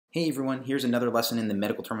Hey everyone, here's another lesson in the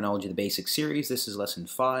Medical Terminology the Basics series. This is lesson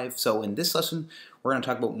 5. So in this lesson, we're going to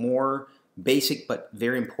talk about more basic but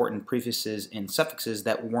very important prefixes and suffixes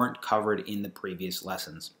that weren't covered in the previous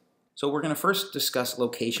lessons. So we're going to first discuss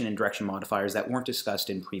location and direction modifiers that weren't discussed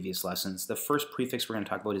in previous lessons. The first prefix we're going to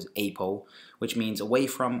talk about is apo, which means away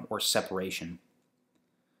from or separation.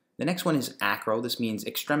 The next one is acro. This means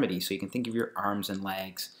extremity, so you can think of your arms and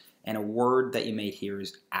legs. And a word that you may hear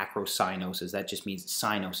is acrocynosis. That just means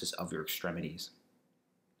cyanosis of your extremities.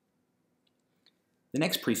 The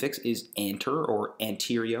next prefix is anter or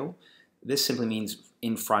anterio. This simply means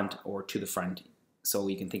in front or to the front. So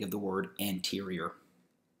you can think of the word anterior.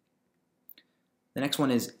 The next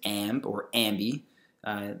one is amb or ambi.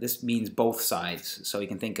 This means both sides. So you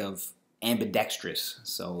can think of ambidextrous.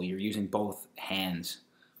 So you're using both hands.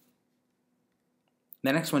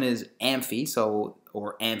 The next one is amphi,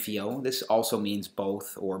 or amphio. This also means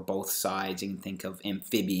both or both sides. You can think of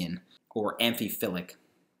amphibian or amphiphilic.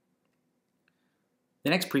 The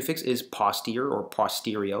next prefix is posterior or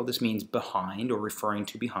posterio. This means behind or referring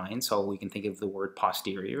to behind. So we can think of the word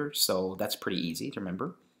posterior. So that's pretty easy to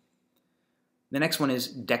remember. The next one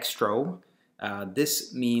is dextro.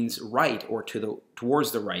 This means right or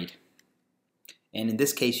towards the right. And in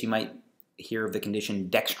this case, you might hear of the condition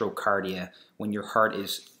dextrocardia when your heart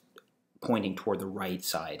is pointing toward the right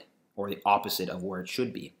side or the opposite of where it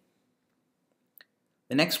should be.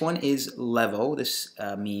 The next one is levo. This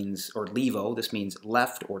means, or levo. This means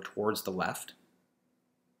left or towards the left.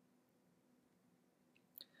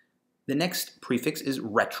 The next prefix is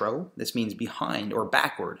retro. This means behind or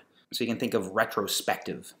backward. So you can think of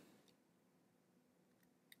retrospective.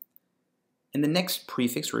 And the next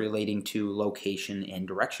prefix relating to location and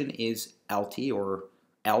direction is alti or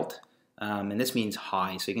alt, and this means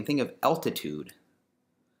high. So you can think of altitude.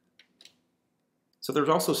 So there's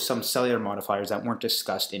also some cellular modifiers that weren't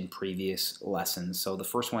discussed in previous lessons. So the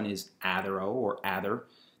first one is athero or ather.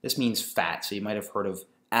 This means fat, so you might have heard of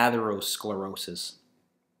atherosclerosis.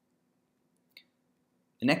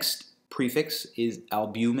 The next prefix is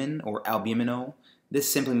albumin or albumino.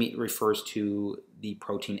 This simply refers to the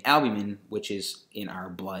protein albumin, which is in our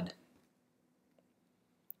blood.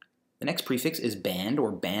 The next prefix is band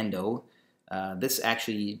or bando. This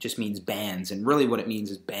actually just means bands, and really what it means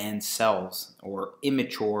is band cells or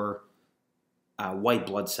immature white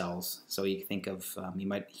blood cells. So you think of, you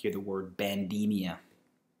might hear the word bandemia.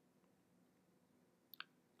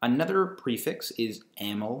 Another prefix is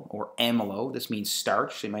amyl or amylo. This means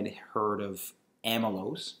starch. So you might have heard of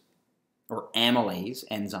amylose or amylase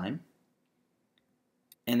enzyme.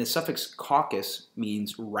 And the suffix coccus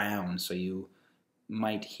means round, so you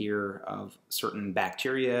might hear of certain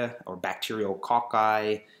bacteria or bacterial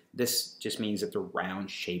cocci. This just means that they're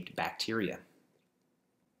round-shaped bacteria.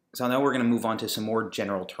 So now we're going to move on to some more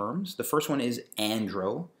general terms. The first one is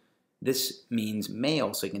andro. This means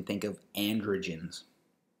male, so you can think of androgens.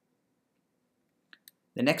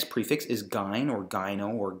 The next prefix is gyne or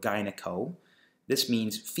gyno or gyneco. This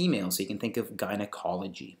means female, so you can think of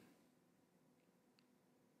gynecology.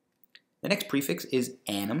 The next prefix is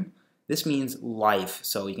anim. This means life,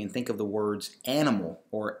 so you can think of the words animal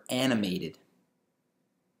or animated.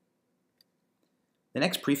 The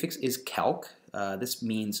next prefix is calc. This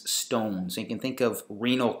means stone, so you can think of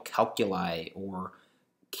renal calculi or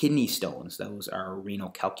kidney stones. Those are renal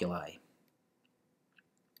calculi.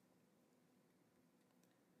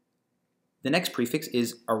 The next prefix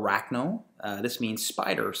is arachno. This means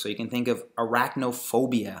spider, so you can think of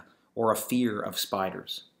arachnophobia or a fear of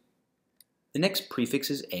spiders. The next prefix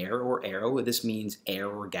is air or aero. This means air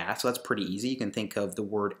or gas, so that's pretty easy. You can think of the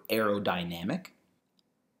word aerodynamic.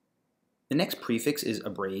 The next prefix is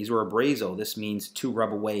abrase or abrazo. This means to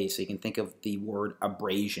rub away, so you can think of the word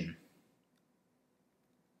abrasion.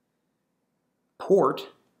 Port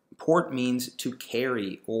means to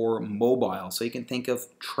carry or mobile, so you can think of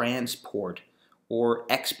transport or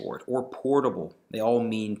export or portable. They all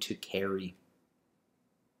mean to carry.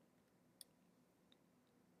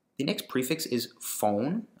 The next prefix is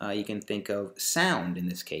phone. You can think of sound in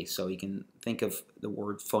this case, so you can think of the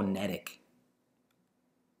word phonetic.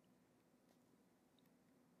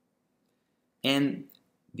 And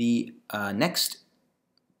the next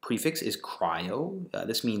prefix is cryo.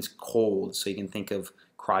 This means cold, so you can think of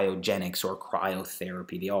cryogenics or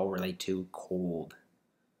cryotherapy. They all relate to cold.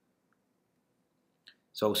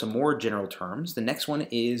 So some more general terms. The next one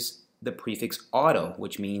is the prefix auto,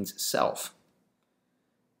 which means self.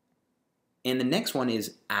 And the next one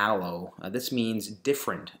is allo. This means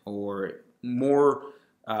different, or more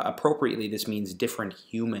appropriately, this means different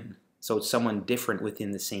human. So it's someone different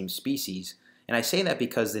within the same species. And I say that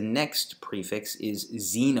because the next prefix is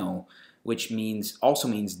xeno, which also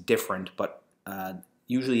means different, but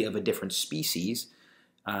usually of a different species.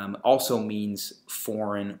 Also means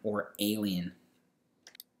foreign or alien.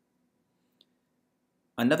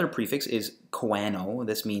 Another prefix is coano.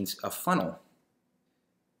 This means a funnel.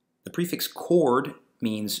 The prefix cord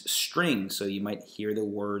means string, so you might hear the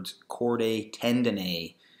words cordae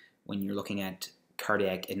tendineae when you're looking at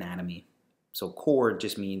cardiac anatomy. So cord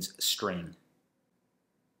just means string.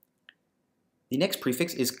 The next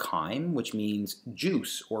prefix is chyme, which means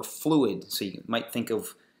juice or fluid. So you might think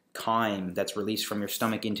of chyme that's released from your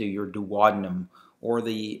stomach into your duodenum, or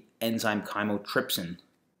the enzyme chymotrypsin.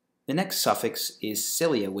 The next suffix is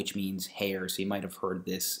cilia, which means hair. So you might have heard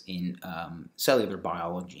this in cellular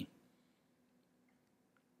biology.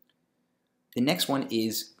 The next one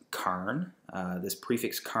is carn. This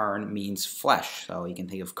prefix carn means flesh, so you can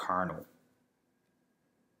think of carnal.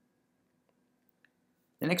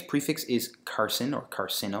 The next prefix is carcin or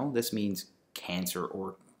carcino. This means cancer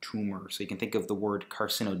or tumor. So you can think of the word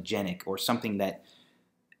carcinogenic, or something that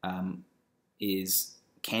is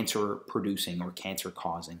cancer producing or cancer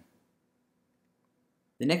causing.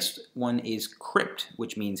 The next one is crypt,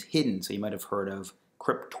 which means hidden. So you might have heard of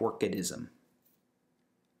cryptorchidism.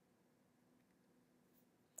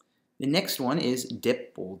 The next one is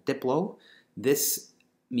diplo. This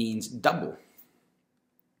means double.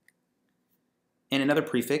 And another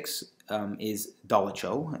prefix is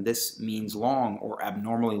dolicho. This means long or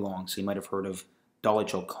abnormally long. So you might have heard of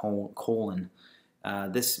dolicho colon.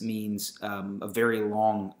 This means a very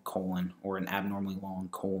long colon, or an abnormally long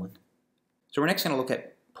colon. So we're next going to look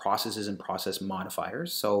at processes and process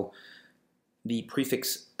modifiers. So the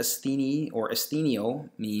prefix astheni or asthenio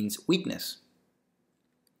means weakness.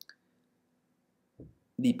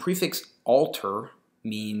 The prefix alter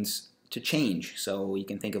means to change. So you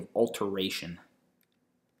can think of alteration.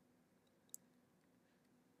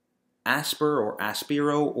 Asper or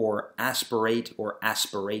aspiro or aspirate or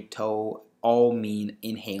aspirato all mean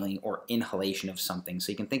inhaling or inhalation of something.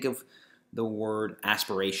 So you can think of the word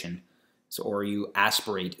aspiration. So, or you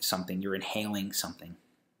aspirate something, you're inhaling something.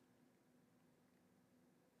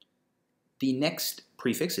 The next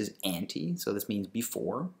prefix is ante, so this means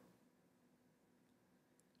before.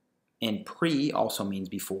 And pre also means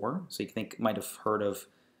before. So you might have heard of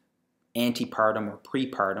antepartum or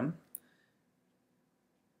prepartum.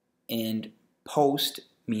 And post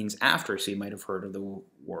means after, so you might have heard of the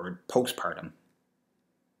word postpartum.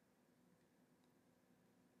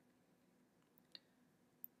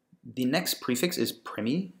 The next prefix is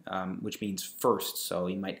primi, which means first, so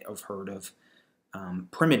you might have heard of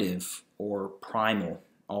primitive or primal,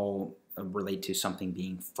 all relate to something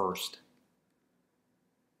being first.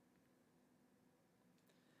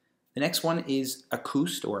 The next one is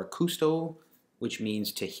acoust or acousto, which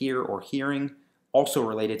means to hear or hearing. Also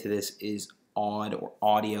related to this is aud or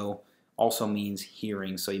audio, also means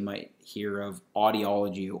hearing. So you might hear of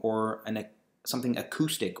audiology or something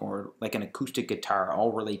acoustic, or like an acoustic guitar,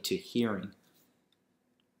 all relate to hearing.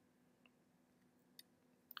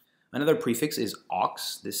 Another prefix is aux.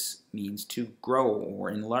 This means to grow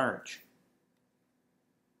or enlarge.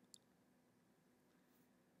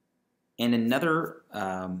 And another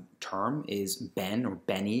term is ben or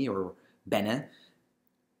beni or bene,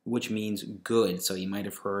 which means good. So you might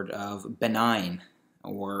have heard of benign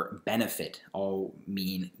or benefit, all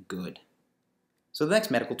mean good. So the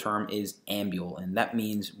next medical term is ambule, and that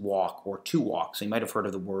means walk or to walk. So you might have heard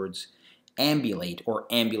of the words ambulate or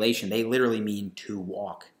ambulation. They literally mean to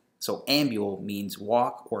walk. So ambule means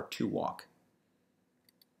walk or to walk.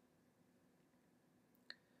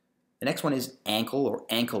 The next one is ankle or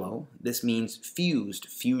ankylo. This means fused,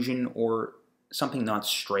 fusion, or something not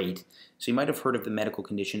straight. So you might have heard of the medical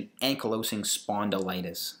condition ankylosing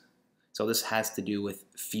spondylitis. So this has to do with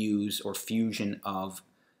fuse or fusion of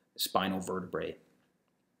spinal vertebrae.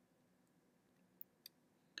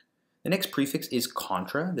 The next prefix is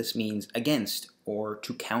contra. This means against or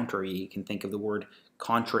to counter. You can think of the word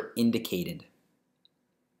contraindicated.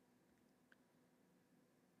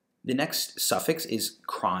 The next suffix is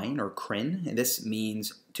crine or crin, and this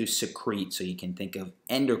means to secrete. So you can think of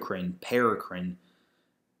endocrine, paracrine,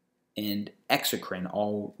 and exocrine,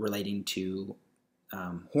 all relating to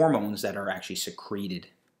hormones that are actually secreted.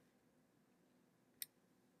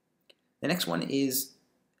 The next one is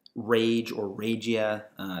rage or ragia.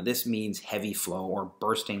 This means heavy flow or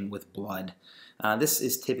bursting with blood. This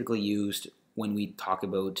is typically used when we talk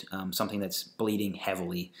about something that's bleeding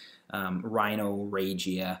heavily.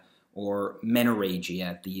 Rhinorrhagia or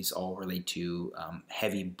menorrhagia, these all relate to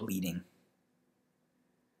heavy bleeding.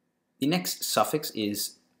 The next suffix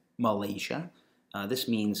is Malaysia. This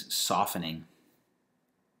means softening.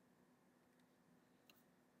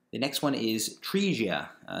 The next one is tresia.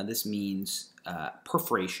 This means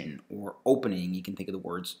perforation or opening. You can think of the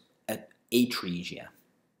words atresia.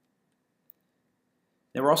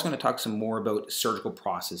 Now we're also going to talk some more about surgical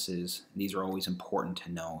processes. These are always important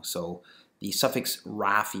to know. So the suffix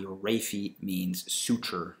raphi or raphi means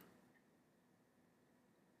suture.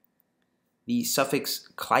 The suffix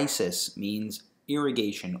klysis means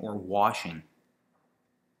irrigation or washing.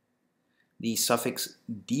 The suffix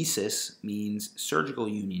desis means surgical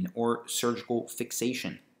union or surgical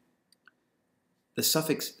fixation. The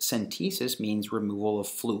suffix centesis means removal of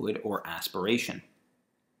fluid or aspiration.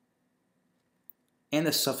 And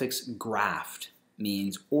the suffix graft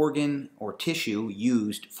means organ or tissue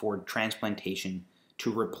used for transplantation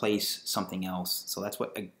to replace something else. So that's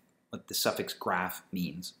what the suffix graft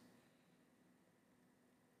means.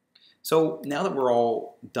 So now that we're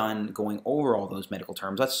all done going over all those medical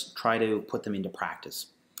terms, let's try to put them into practice.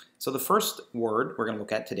 So the first word we're going to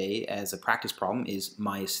look at today as a practice problem is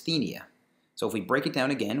myasthenia. So if we break it down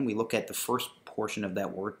again, we look at the first portion of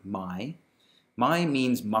that word, my. My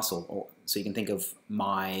means muscle, so you can think of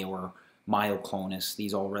my or myoclonus.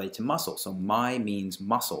 These all relate to muscle. So my means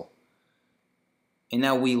muscle. And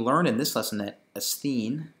now we learned in this lesson that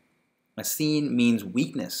asthene means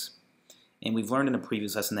weakness. And we've learned in a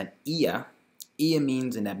previous lesson that ia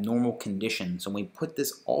means an abnormal condition. So when we put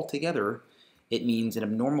this all together, it means an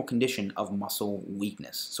abnormal condition of muscle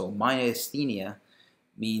weakness. So myasthenia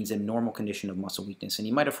means a normal condition of muscle weakness. And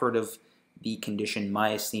you might have heard of the condition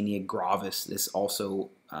myasthenia gravis. This also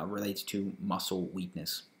relates to muscle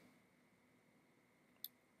weakness.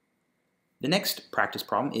 The next practice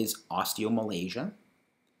problem is osteomalacia.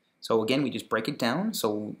 So again, we just break it down.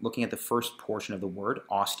 So looking at the first portion of the word,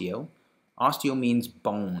 osteo. Osteo means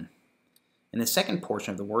bone. And the second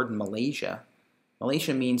portion of the word, malacia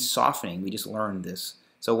means softening. We just learned this.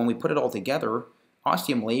 So when we put it all together,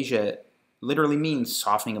 osteomalacia literally means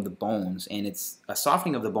softening of the bones, and it's a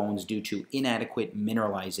softening of the bones due to inadequate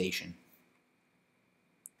mineralization.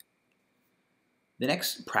 The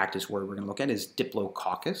next practice word we're going to look at is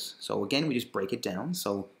diplococcus. So again, we just break it down.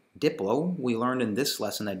 So diplo, we learned in this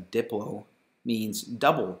lesson that diplo means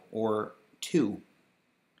double or two.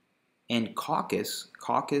 And coccus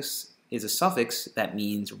is a suffix that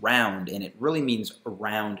means round, and it really means a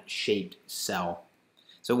round-shaped cell.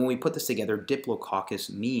 So when we put this together, diplococcus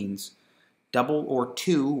means double or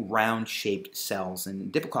two round-shaped cells,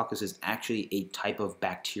 and diplococcus is actually a type of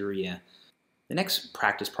bacteria. The next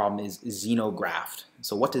practice problem is xenograft.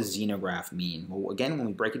 So what does xenograft mean? Well, again, when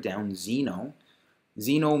we break it down,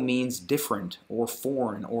 xeno means different or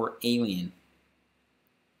foreign or alien.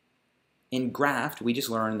 In graft, we just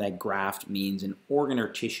learned that graft means an organ or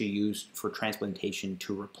tissue used for transplantation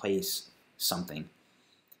to replace something.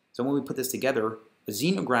 So when we put this together, a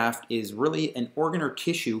xenograft is really an organ or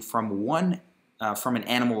tissue from an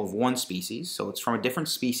animal of one species, so it's from a different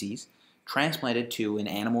species, transplanted to an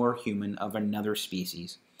animal or human of another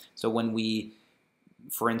species. So when we,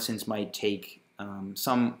 for instance, might take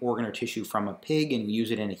some organ or tissue from a pig and use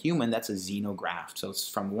it in a human, that's a xenograft. So it's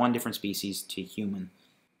from one different species to human.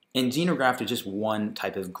 And xenograft is just one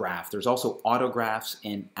type of graft. There's also autografts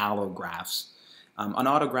and allografts. An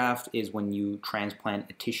autograft is when you transplant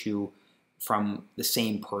a tissue from the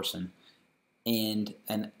same person. And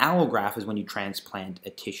an allograft is when you transplant a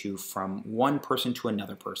tissue from one person to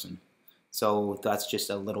another person. So that's just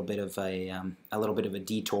a little bit of a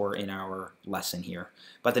detour in our lesson here.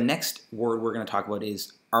 But the next word we're going to talk about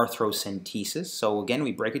is arthrocentesis. So again,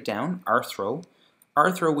 we break it down. Arthro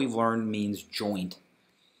we've learned means joint.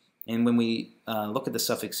 And when we look at the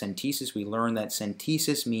suffix centesis, we learn that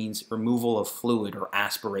centesis means removal of fluid or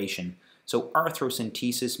aspiration. So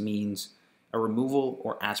arthrocentesis means a removal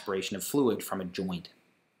or aspiration of fluid from a joint.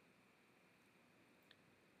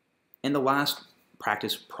 And the last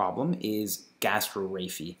practice problem is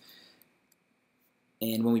gastrorrhaphy.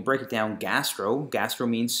 And when we break it down, gastro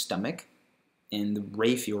means stomach, and the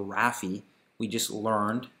raphy we just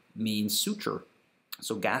learned means suture.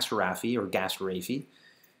 So gastrorrhaphy or gastrorrhaphy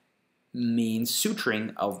means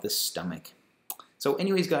suturing of the stomach. So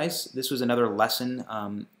anyways, guys, this was another lesson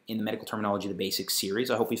in the Medical Terminology the Basics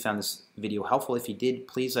series. I hope you found this video helpful. If you did,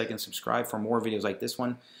 please like and subscribe for more videos like this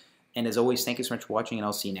one. And as always, thank you so much for watching, and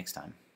I'll see you next time.